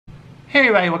Hey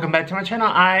everybody, welcome back to my channel.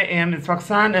 I am Ms.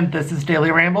 Roxanne and this is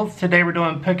Daily Rambles. Today we're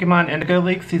doing Pokemon Indigo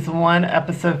League Season 1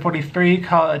 Episode 43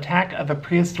 called Attack of the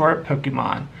Prehistoric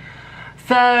Pokemon.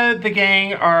 So the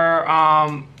gang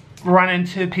are run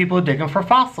into people digging for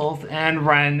fossils and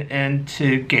run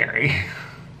into Gary.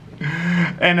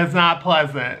 And it's not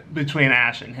pleasant between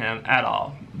Ash and him at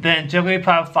all. Then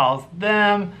Jigglypuff follows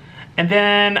them. And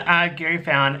then Gary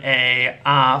found a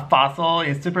fossil.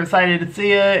 He's super excited to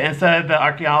see it. And so the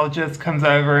archaeologist comes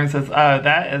over and says, oh,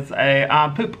 that is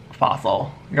a poop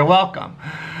fossil. You're welcome.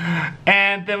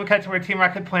 And then we cut to where Team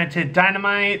Rocket planted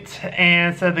dynamite.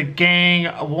 And so the gang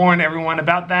warned everyone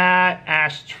about that.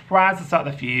 Ash tries to start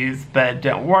the fuse, but it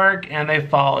didn't work. And they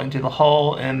fall into the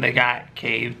hole and they got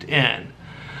caved in.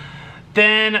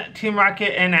 Then Team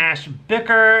Rocket and Ash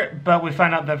bicker, but we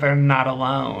find out that they're not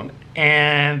alone.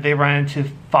 And they run into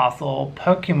fossil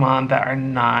Pokemon that are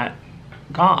not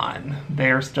gone.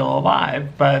 They are still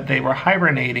alive, but they were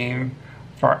hibernating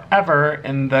forever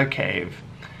in the cave.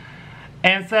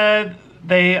 And so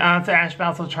they so Ash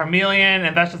battles with Charmeleon,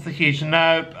 and that's just a huge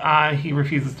nope. He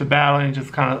refuses to battle and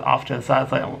just kind of off to the side.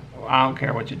 It's like, I don't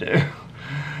care what you do.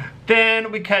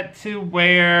 Then we cut to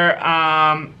where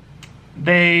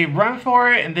they run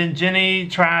for it, and then Jenny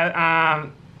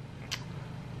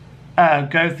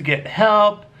goes to get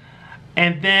help,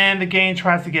 and then the gang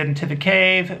tries to get into the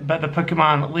cave, but the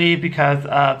Pokemon leave because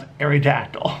of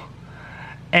Aerodactyl.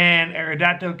 And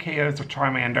Aerodactyl KOs a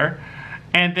Charmander.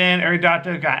 And then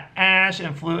Aerodactyl got Ash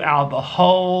and flew out of the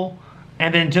hole.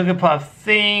 And then Jigglypuff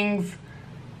sings.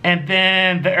 And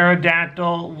then the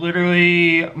Aerodactyl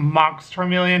literally mocks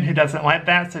Charmeleon, who doesn't like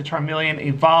that, so Charmeleon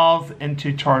evolves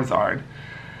into Charizard.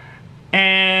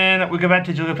 And we go back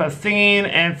to Jigglypuff singing,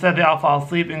 and so they all fall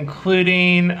asleep,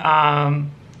 including Ash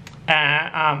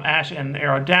and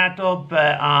Aerodactyl,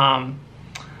 but,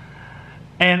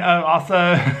 and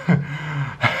also,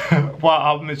 well,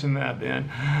 I'll mention that then.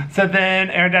 So then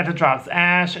Aerodactyl drops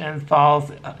Ash and falls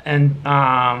back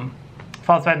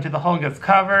into the hole and gets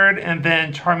covered, and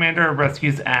then Charmander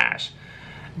rescues Ash.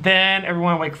 Then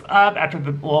everyone wakes up after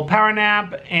the little power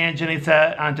nap, and Jenny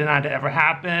said denied it ever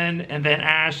happened. And then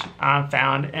Ash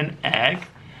found an egg,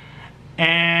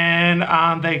 and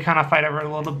they kind of fight over it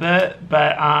a little bit,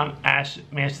 but Ash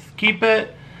manages to keep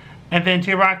it. And then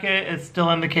Team Rocket is still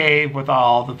in the cave with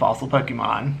all the fossil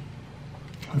Pokemon.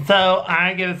 So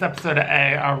I give this episode an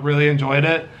A. I really enjoyed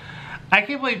it. I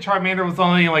can't believe Charmander was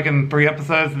only like in 3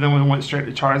 episodes, and then we went straight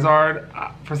to Charizard.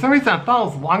 For some reason I thought it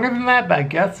was longer than that, but I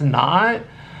guess not.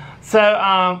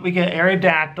 So we get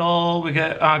Aerodactyl, we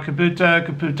get Kabuto,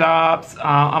 Kabutops,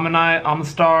 Ammonite,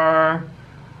 Amistar.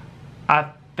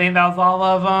 I think that was all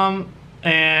of them.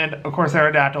 And of course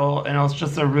Aerodactyl, and it was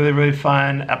just a really, really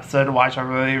fun episode to watch. I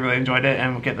really, really enjoyed it,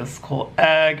 and we get this cool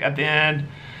egg at the end.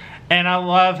 And I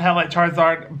love how like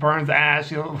Charizard burns Ash.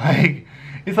 He's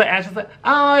like Ash is like,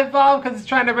 oh, I evolved because he's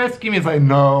trying to rescue me. He's like,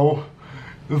 no.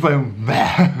 It's like,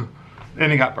 meh.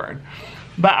 And he got burned.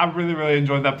 But I really, really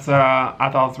enjoyed the episode. I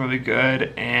thought it was really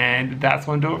good. And that's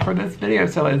going to do it for this video.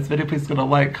 So like this video, please go to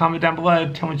like, comment down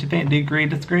below. Tell me what you think. Do you agree,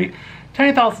 disagree? Tell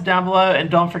your thoughts down below. And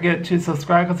don't forget to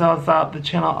subscribe because that helps out the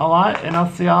channel a lot. And I'll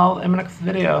see y'all in my next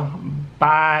video.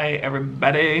 Bye,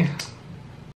 everybody.